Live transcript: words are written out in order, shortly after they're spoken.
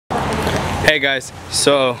Hey guys,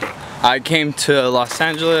 so I came to Los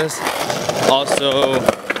Angeles, also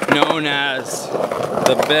known as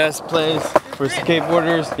the best place for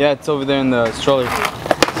skateboarders. Yeah, it's over there in the stroller.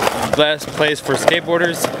 Best place for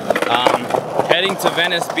skateboarders. Heading to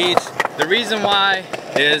Venice Beach. The reason why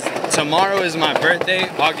is tomorrow is my birthday,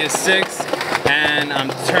 August 6th, and I'm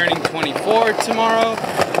turning 24 tomorrow.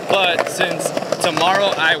 But since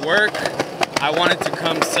tomorrow I work, I wanted to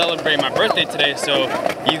come celebrate my birthday today, so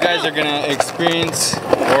you guys are gonna experience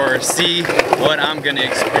or see what I'm gonna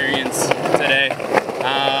experience today.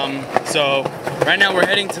 So right now we're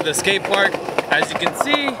heading to the skate park. As you can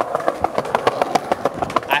see,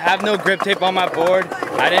 I have no grip tape on my board.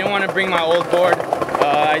 I didn't want to bring my old board.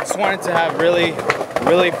 I just wanted to have really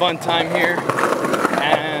fun time here,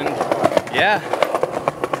 and yeah,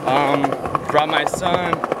 brought my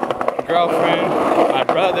son, girlfriend, my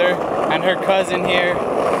brother, and her cousin here.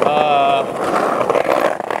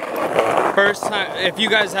 First time, if you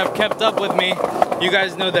guys have kept up with me, you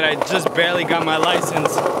guys know that I just barely got my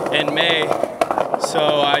license in May.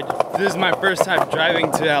 So this is my first time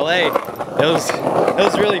driving to LA. It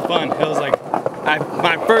was really fun. It was like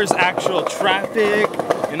my first actual traffic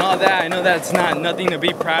and all that. I know that's nothing to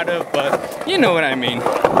be proud of, but you know what I mean.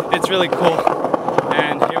 It's really cool.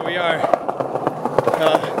 And here we are.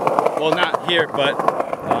 Well, not here, but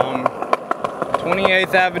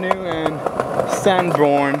 28th Avenue and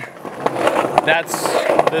Sanborn. That's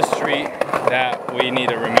the street that we need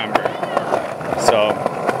to remember. So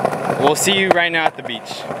we'll see you right now at the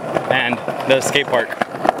beach and the skate park.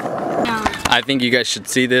 I think you guys should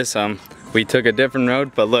see this. We took a different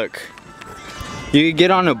road, but look. You could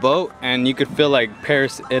get on a boat and you could feel like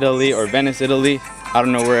Paris, Italy, or Venice, Italy. I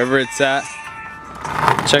don't know, wherever it's at.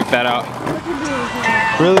 Check that out.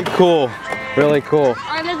 Really cool. Really cool.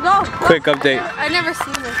 Alright, let's go. Quick update. I've never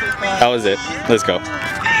seen this before. That was it. Let's go.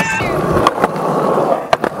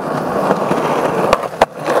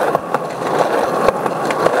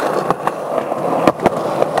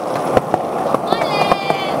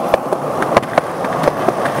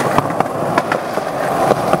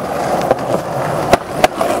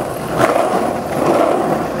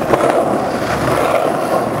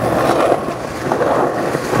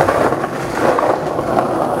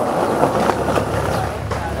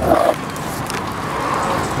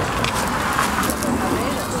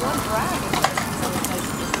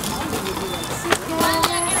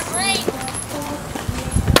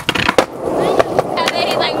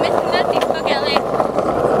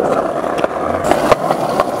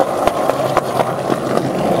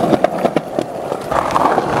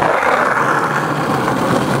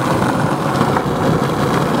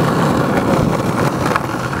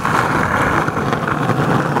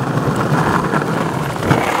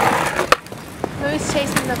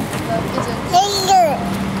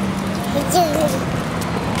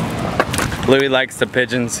 Louis likes the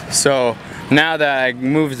pigeons, so now that I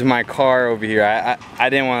moved my car over here, I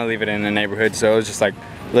didn't want to leave it in the neighborhood, so it was just like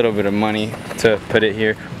a little bit of money to put it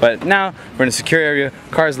here. But now we're in a secure area,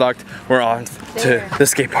 car's locked, we're on to the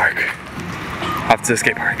skate park. Off to the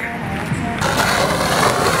skate park.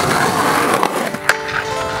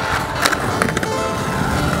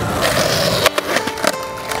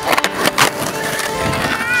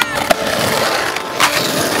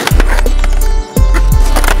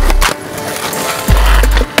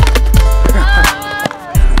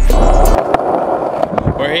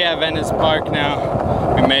 We're here at Venice Park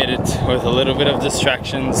now. We made it with a little bit of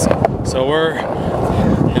distractions. So we're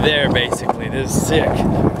there basically. This is sick.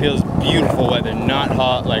 Feels beautiful weather, not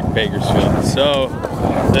hot like Bakersfield. So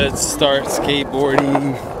let's start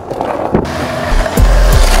skateboarding.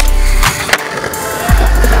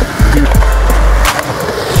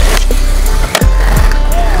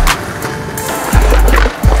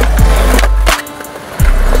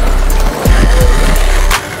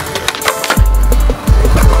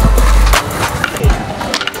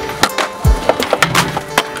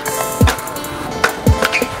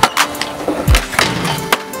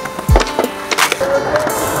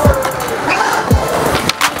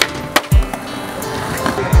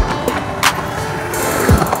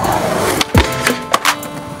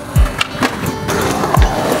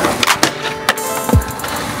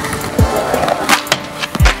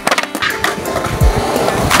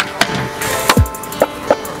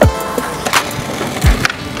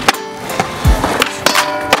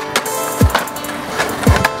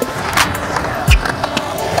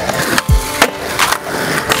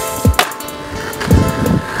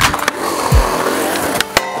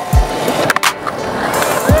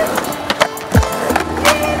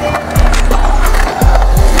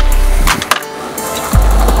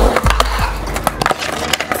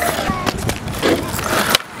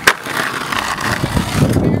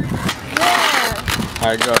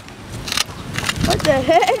 Alright, go. What the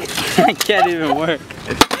heck? I can't even work.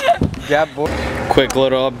 Yeah, boy. Quick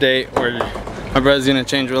little update where my brother's gonna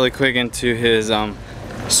change really quick into his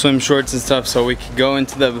swim shorts and stuff so we could go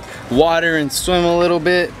into the water and swim a little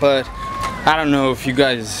bit. But I don't know if you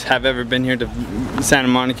guys have ever been here to Santa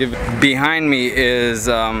Monica. Behind me is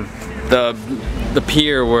the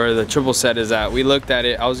pier where the triple set is at. We looked at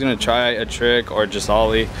it. I was gonna try a trick or just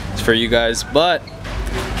ollie for you guys, but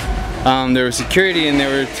there was security and they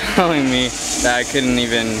were telling me that I couldn't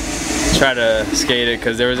even try to skate it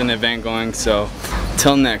because there was an event going. So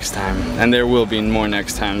till next time, and there will be more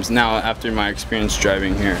next times now after my experience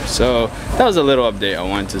driving here. So that was a little update I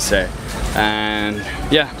wanted to say. And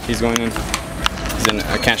yeah, he's going in.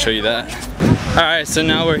 I can't show you that. All right, so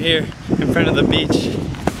now we're here in front of the beach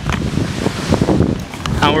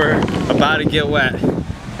and we're about to get wet,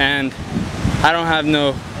 and I don't have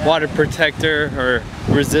no water protector or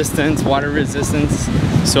resistance, water resistance,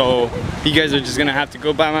 so you guys are just gonna have to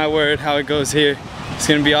go by my word how it goes here. It's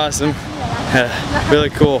gonna be awesome.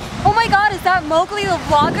 Really cool. Oh my god, is that Mowgli the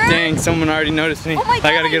vlogger? Dang, someone already noticed me. Oh my god,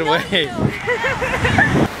 I gotta get away.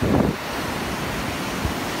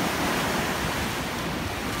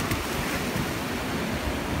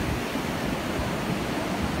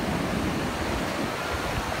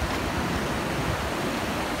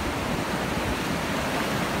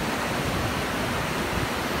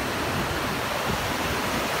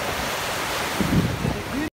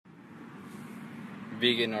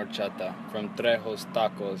 Vegan horchata from Trejo's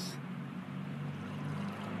Tacos.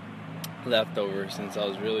 Leftover since I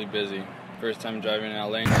was really busy. First time driving in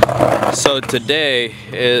LA. So today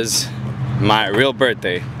is my real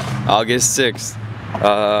birthday, August 6th.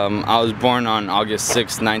 I was born on August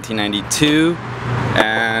 6th, 1992.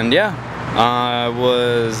 And yeah, I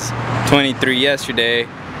was 23 yesterday.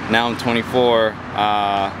 Now I'm 24.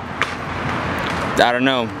 I don't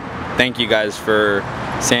know. Thank you guys for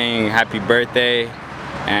saying happy birthday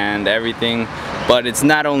and everything, but it's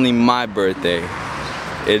not only my birthday,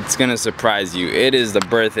 it's gonna surprise you. It is the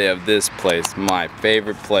birthday of this place, my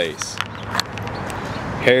favorite place,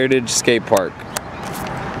 Heritage Skate Park.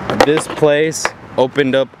 This place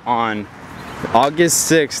opened up on August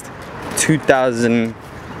 6th,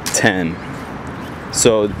 2010.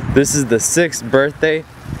 So this is the 6th birthday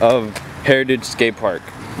of Heritage Skate Park.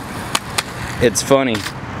 It's funny,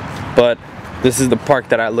 but this is the park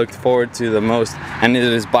that I looked forward to the most, and it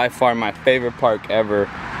is by far my favorite park ever.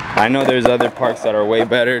 I know there's other parks that are way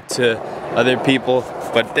better to other people,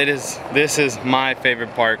 but this is my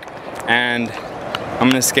favorite park, and I'm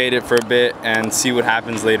gonna skate it for a bit and see what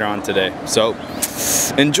happens later on today. So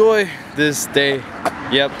enjoy this day.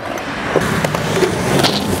 Yep.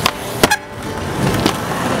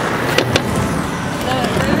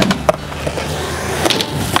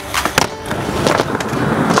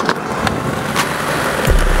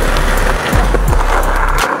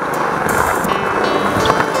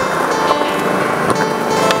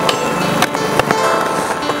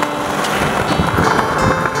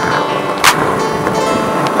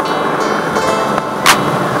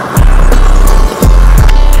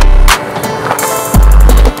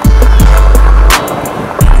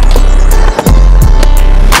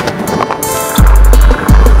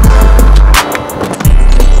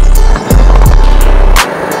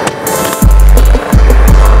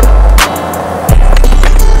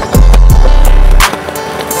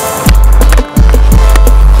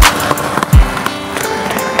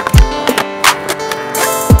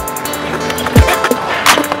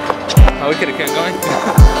 We could have kept going.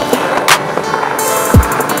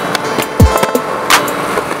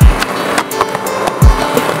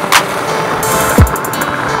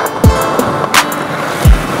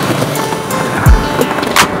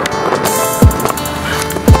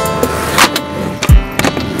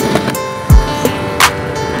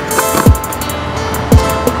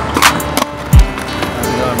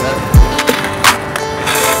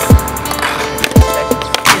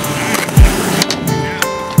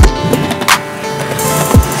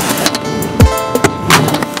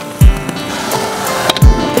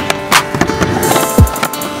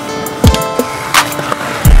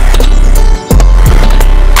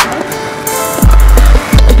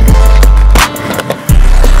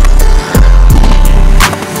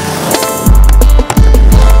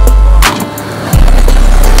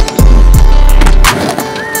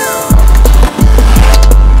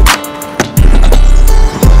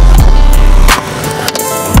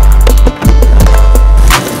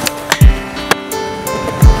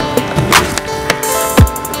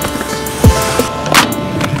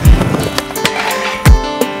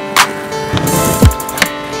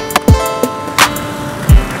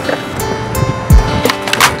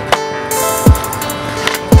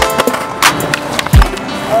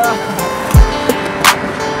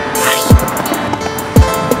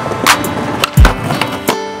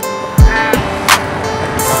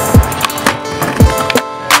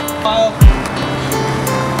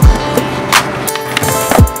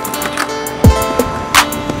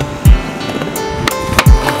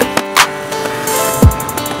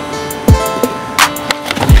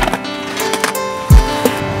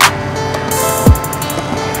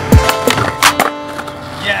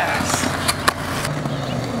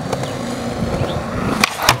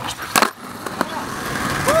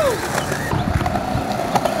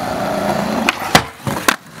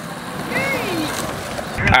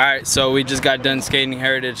 Alright, so we just got done skating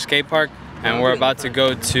Heritage Skate Park, and we're about to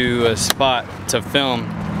go to a spot to film,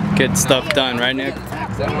 get stuff done, right, Nick?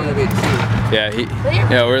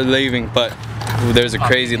 Yeah, we're leaving, but there's a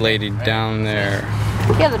crazy lady down there.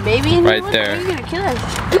 Yeah, the baby in right there? there. Are you gonna kill us?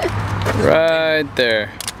 Right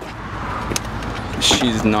there.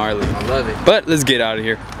 She's gnarly. I love it. But let's get out of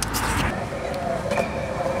here.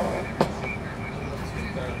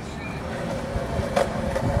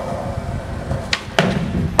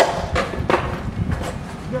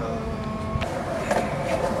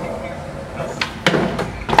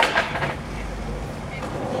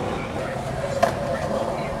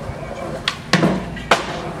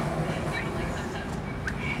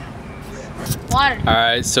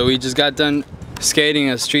 Alright, so we just got done skating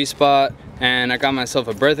a street spot and I got myself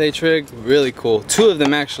a birthday trig. Really cool. 2 of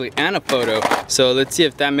them actually and a photo. So let's see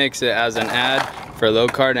if that makes it as an ad for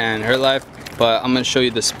Locard and her life. But I'm gonna show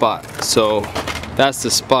you the spot. So that's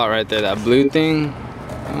the spot right there, that blue thing.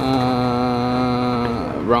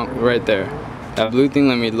 Wrong, right there. That blue thing,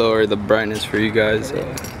 let me lower the brightness for you guys.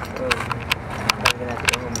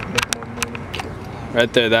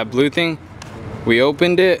 Right there, that blue thing. We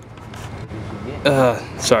opened it.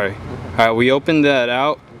 Sorry. Alright, we opened that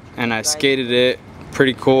out and I skated it.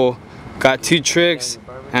 Pretty cool. Got 2 tricks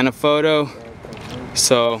and a photo.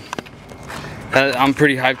 So I'm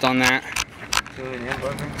pretty hyped on that.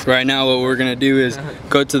 Right now what we're gonna do is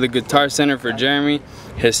go to the Guitar Center for Jeremy.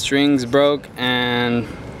 His strings broke and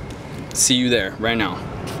see you there right now.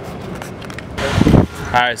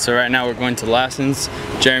 Alright, so right now we're going to lessons.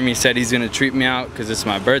 Jeremy said he's gonna treat me out because it's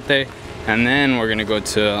my birthday. And then we're gonna go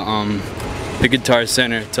to the Guitar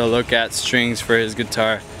Center to look at strings for his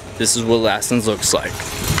guitar. This is what Lassens looks like.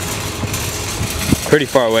 Pretty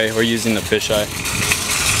far away, we're using the fisheye.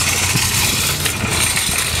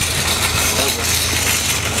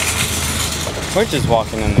 We're just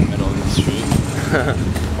walking in the middle of the street.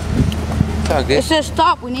 It's all good. It says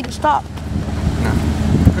stop, we need to stop.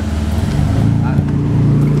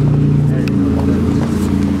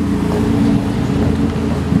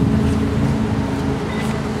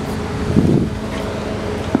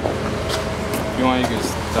 You want, you can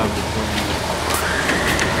stop it.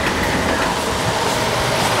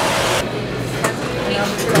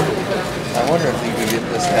 I wonder if you could get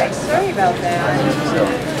this back. Sorry about that.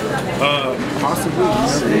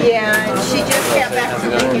 Possibly. Yeah, she just got back from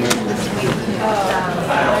vacation this week.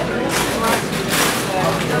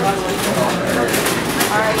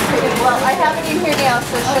 Alright, well, I have it in here now,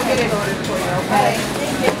 so she'll get it ordered for you, okay?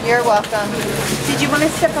 You're welcome. Did you want to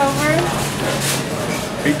step over?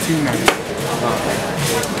 $18.90.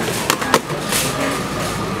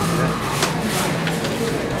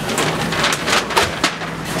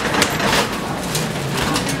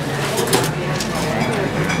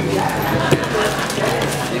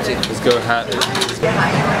 Let's go hat.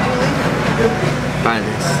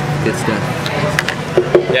 Finance. Good stuff.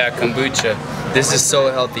 Yeah, kombucha. This is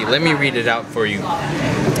so healthy. Let me read it out for you.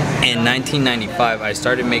 In 1995, I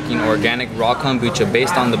started making organic raw kombucha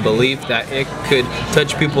based on the belief that it could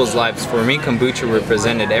touch people's lives. For me, kombucha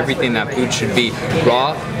represented everything that food should be: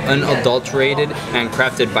 raw, unadulterated, and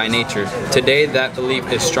crafted by nature. Today, that belief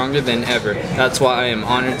is stronger than ever. That's why I am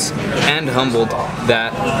honored and humbled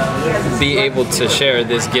that be able to share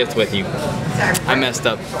this gift with you. I messed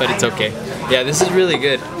up, but it's okay. Yeah, this is really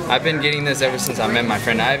good. I've been getting this ever since I met my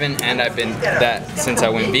friend Ivan, and I've been that since I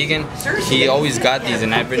went vegan. He always got these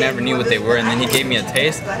and I never knew what they were, and then he gave me a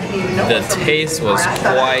taste. The taste was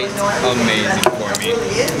quite amazing for me.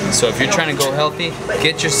 So if you're trying to go healthy,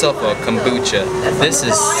 get yourself a kombucha. This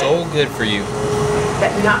is so good for you.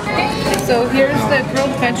 So here's the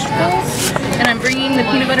grilled vegetables, and I'm bringing the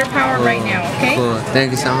peanut butter power right now, okay? Cool.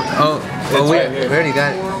 Thank you so much. Oh, we already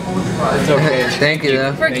got it. It's okay. Thank you,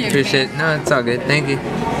 though. Appreciate it. No, it's all good. Thank you.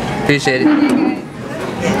 Appreciate it.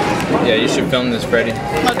 Yeah, you should film this, Freddie.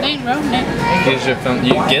 Oh, thank bro. Nick. You should film.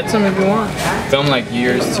 You get some if you want. Film like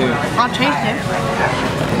yours too. I'll taste it.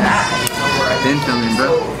 Been filming,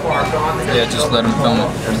 bro. Yeah, just let him film it.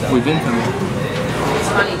 We've been filming.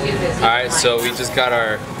 Alright, so we just got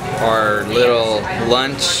our little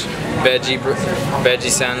lunch veggie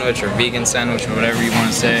sandwich or vegan sandwich or whatever you want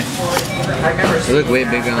to say. They look way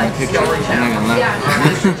bigger on the picture. I'm not gonna lie.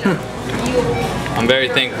 I'm very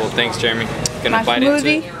thankful. Thanks, Jeremy. Gonna My bite into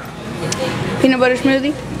smoothie. it. Peanut butter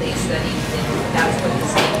smoothie.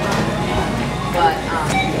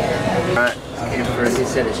 Alright, came first. He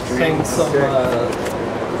said it's true. And some,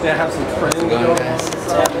 yeah, have some friends Going, guys.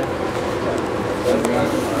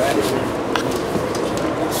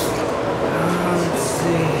 Let's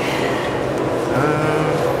see.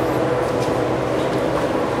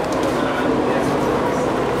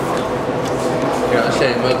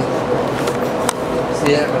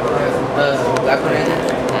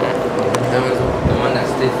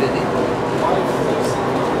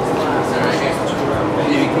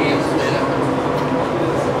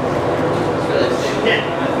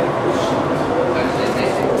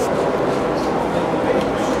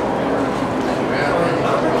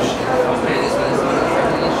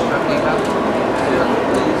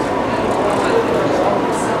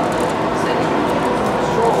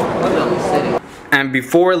 And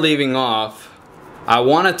before leaving off, I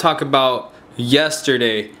want to talk about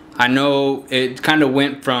yesterday. I know it kind of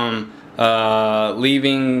went from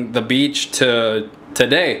leaving the beach to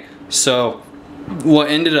today. So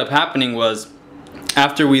what ended up happening was,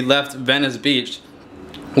 after we left Venice Beach,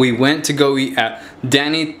 we went to go eat at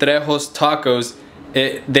Danny Trejo's Tacos.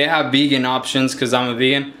 They have vegan options because I'm a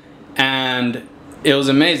vegan, and it was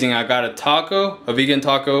amazing. I got a vegan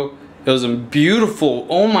taco. It was beautiful.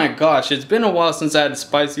 Oh my gosh, it's been a while since I had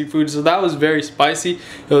spicy food, so that was very spicy.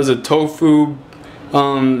 It was a tofu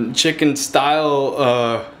chicken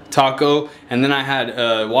style taco, and then I had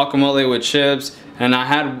guacamole with chips, and I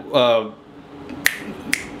had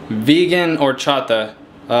vegan horchata.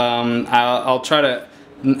 I'll try to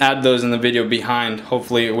add those in the video behind,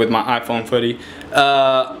 hopefully with my iPhone footy.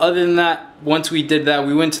 Other than that, once we did that,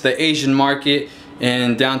 we went to the Asian market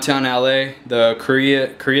in downtown LA, the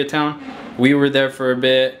Koreatown. We were there for a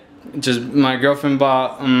bit. Just my girlfriend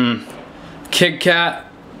bought Kit Kat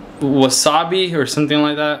wasabi or something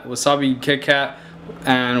like that. Wasabi Kit Kat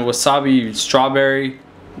and wasabi strawberry.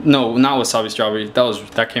 No, not wasabi strawberry.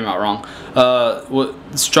 That came out wrong.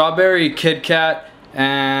 Strawberry Kit Kat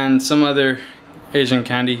and some other Asian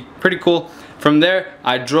candy. Pretty cool. From there,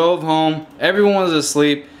 I drove home. Everyone was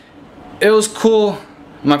asleep. It was cool.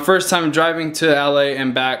 My first time driving to LA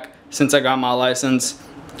and back since I got my license.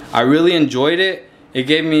 I really enjoyed it. It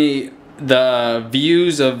gave me the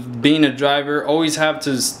views of being a driver. Always have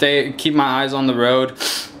to keep my eyes on the road.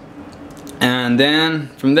 And then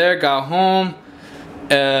from there, got home,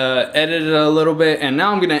 edited a little bit, and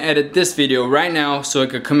now I'm gonna edit this video right now so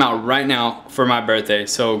it could come out right now for my birthday.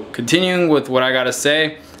 So continuing with what I gotta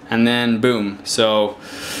say, and then boom. So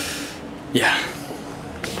yeah.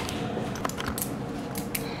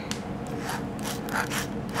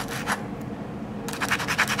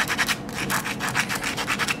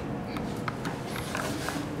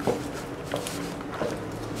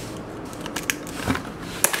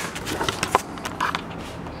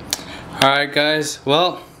 Alright guys,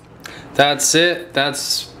 well, that's it.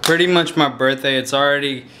 That's pretty much my birthday. It's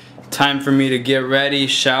already time for me to get ready,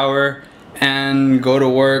 shower, and go to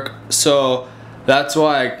work. So that's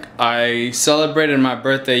why I celebrated my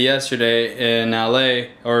birthday yesterday in LA,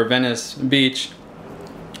 or Venice Beach,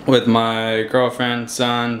 with my girlfriend,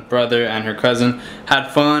 son, brother, and her cousin. Had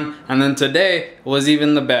fun, and then today was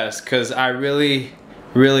even the best because I really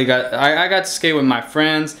got to skate with my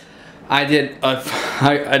friends. I did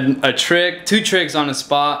a trick, 2 tricks on the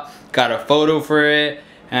spot, got a photo for it,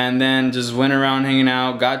 and then just went around hanging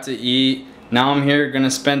out, got to eat. Now I'm here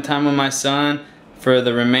gonna spend time with my son for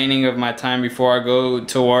the remaining of my time before I go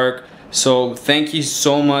to work. So thank you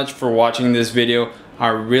so much for watching this video. I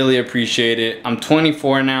really appreciate it. I'm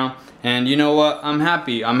 24 now, and you know what? I'm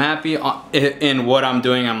happy. I'm happy in what I'm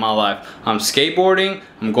doing in my life. I'm skateboarding,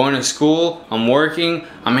 I'm going to school, I'm working,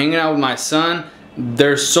 I'm hanging out with my son.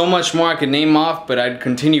 There's so much more I could name off, but I'd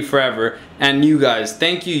continue forever. And you guys,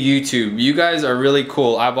 thank you YouTube. You guys are really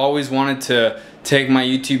cool. I've always wanted to take my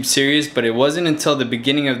YouTube serious, but it wasn't until the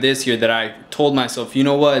beginning of this year that I told myself, you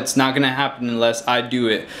know what, it's not gonna happen unless I do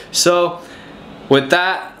it. So with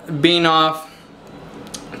that being off,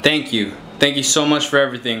 thank you. Thank you so much for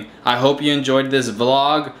everything. I hope you enjoyed this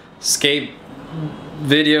vlog, skate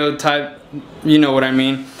video type, you know what I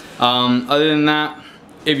mean. Other than that,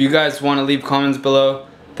 if you guys want to leave comments below,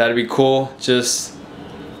 that'd be cool. Just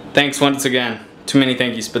thanks once again. Too many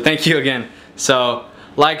thank yous, but thank you again. So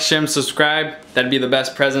like, share, and subscribe. That'd be the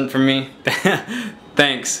best present for me.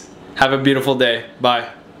 Thanks. Have a beautiful day.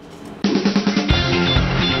 Bye.